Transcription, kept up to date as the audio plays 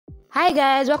Hi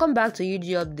guys, welcome back to UG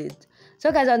Update.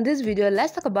 So guys, on this video,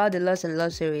 let's talk about the Lost in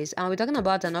Love series, and we're talking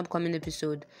about an upcoming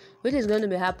episode which is going to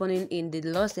be happening in the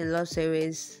Lost in Love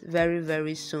series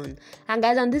very soon. And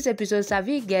guys, on this episode,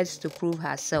 Savi gets to prove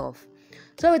herself.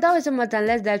 So without wasting more time,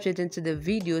 let's dive straight into the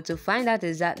video to find out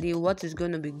exactly what is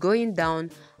going to be going down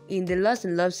in the Lost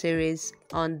in Love series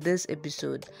on this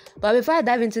episode. But before I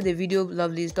dive into the video,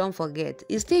 lovelies, don't forget,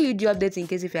 it's still UG Updates. In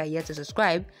case if you are yet to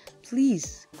subscribe,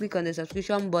 please click on the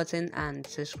subscription button and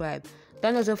subscribe.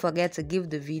 Don't also forget to give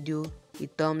the video a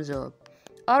thumbs up.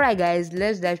 Alright guys,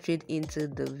 let's dive straight into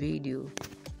the video.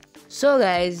 So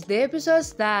guys, the episode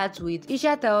starts with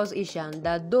Isha tells Ishan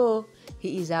that though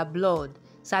he is her blood,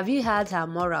 Savi has her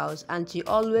morals and she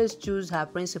always chooses her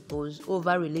principles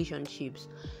over relationships.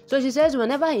 So she says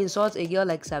whenever he insults a girl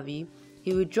like Savi,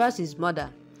 he will trust his mother.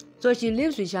 So she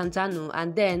lives with Shantanu,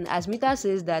 and then Asmita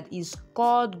says that it's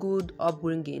called good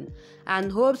upbringing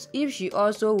and hopes if she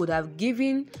also would have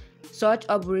given such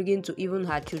upbringing to even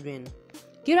her children.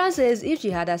 Kiran says if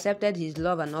she had accepted his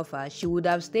love and offer, she would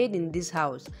have stayed in this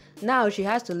house. Now she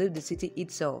has to leave the city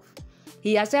itself.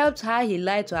 He accepts how he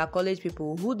lied to her college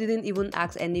people who didn't even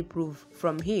ask any proof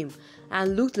from him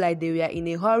and looked like they were in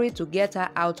a hurry to get her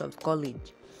out of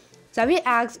college. Savi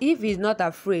asks if he's not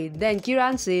afraid, then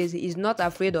Kiran says he is not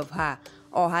afraid of her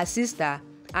or her sister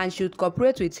and should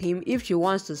cooperate with him if she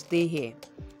wants to stay here.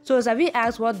 So Savi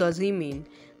asks what does he mean,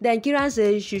 then Kiran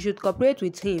says she should cooperate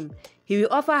with him. He will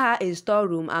offer her a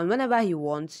storeroom and whenever he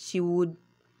wants,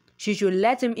 she should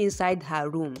let him inside her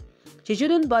room. She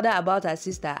shouldn't bother about her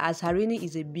sister as Harini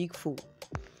is a big fool.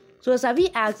 So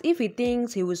Savi asks if he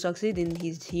thinks he will succeed in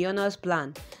his Hiona's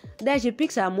plan. Then she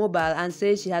picks her mobile and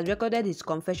says she has recorded his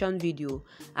confession video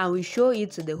and will show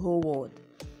it to the whole world.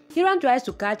 Kiran tries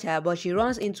to catch her but she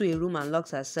runs into a room and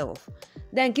locks herself.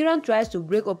 Then Kiran tries to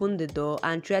break open the door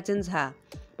and threatens her.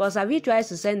 But Savi tries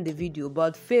to send the video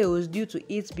but fails due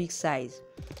to its big size.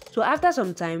 So after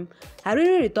some time,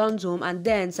 Harini returns home and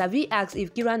then Savi asks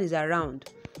if Kiran is around.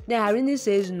 Then Harini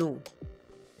says no.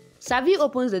 Savi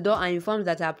opens the door and informs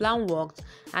that her plan worked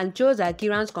and shows her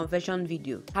Kiran's confession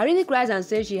video. Harini cries and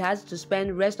says she has to spend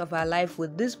the rest of her life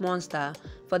with this monster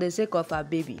for the sake of her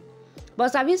baby.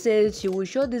 But Savi says she will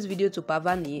show this video to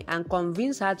Pavani and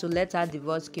convince her to let her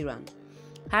divorce Kiran.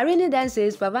 Harini then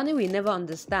says Pavani will never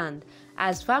understand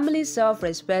as family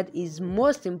self-respect is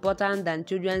most important than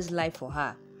children's life for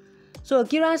her. So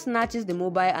Kiran snatches the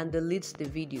mobile and deletes the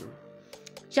video.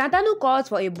 Shantanu calls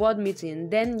for a board meeting,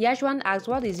 then Yashwan asks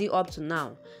what is he up to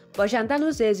now, but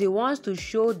Shantanu says he wants to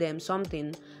show them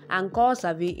something and calls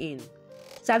Savi in.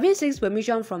 Savi seeks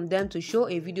permission from them to show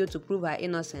a video to prove her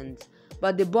innocence,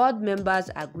 but the board members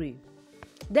agree.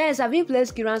 Then Savi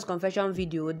plays Kiran's confession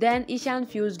video, then Ishan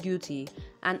feels guilty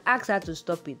and asks her to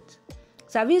stop it.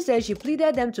 Savi says she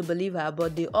pleaded them to believe her,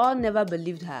 but they all never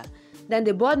believed her. Then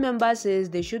the board member says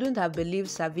they shouldn't have believed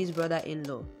Savi's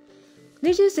brother-in-law.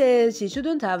 Nishi says she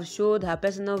shouldn't have showed her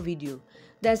personal video.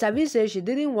 Then Savi says she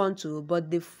didn't want to,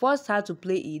 but they forced her to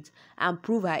play it and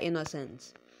prove her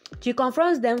innocence. She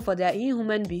confronts them for their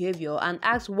inhuman behavior and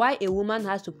asks why a woman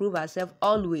has to prove herself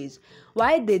always,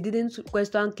 why they didn't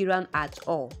question Kiran at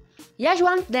all.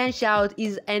 Yashwan then shouts,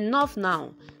 "Is enough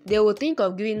now. They will think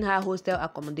of giving her hostel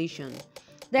accommodation."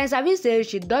 Then Savi says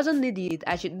she doesn't need it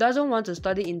as she doesn't want to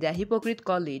study in their hypocrite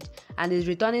college and is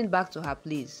returning back to her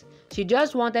place. She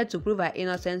just wanted to prove her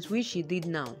innocence, which she did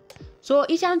now. So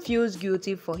Ishan feels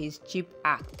guilty for his cheap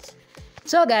act.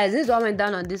 So guys, this is what went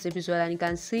down on this episode, and you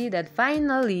can see that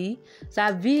finally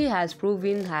Savi has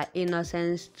proven her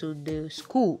innocence to the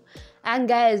school. And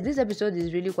guys, this episode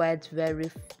is really quite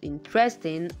very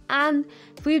interesting and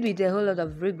filled with a whole lot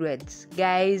of regrets,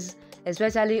 guys,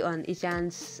 especially on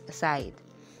Ishan's side.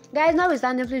 Guys,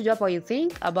 notwithstanding, please drop what you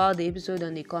think about the episode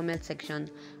on the comment section.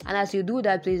 And as you do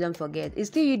that, please don't forget, it's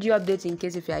still UG Updates. In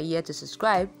case if you are here to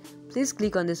subscribe, please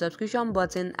click on the subscription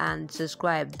button and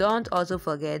subscribe. Don't also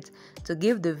forget to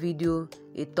give the video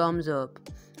a thumbs up.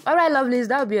 Alright lovelies,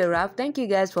 that will be a wrap. Thank you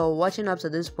guys for watching up to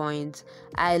this point.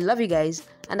 I love you guys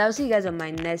and I'll see you guys on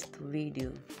my next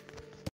video.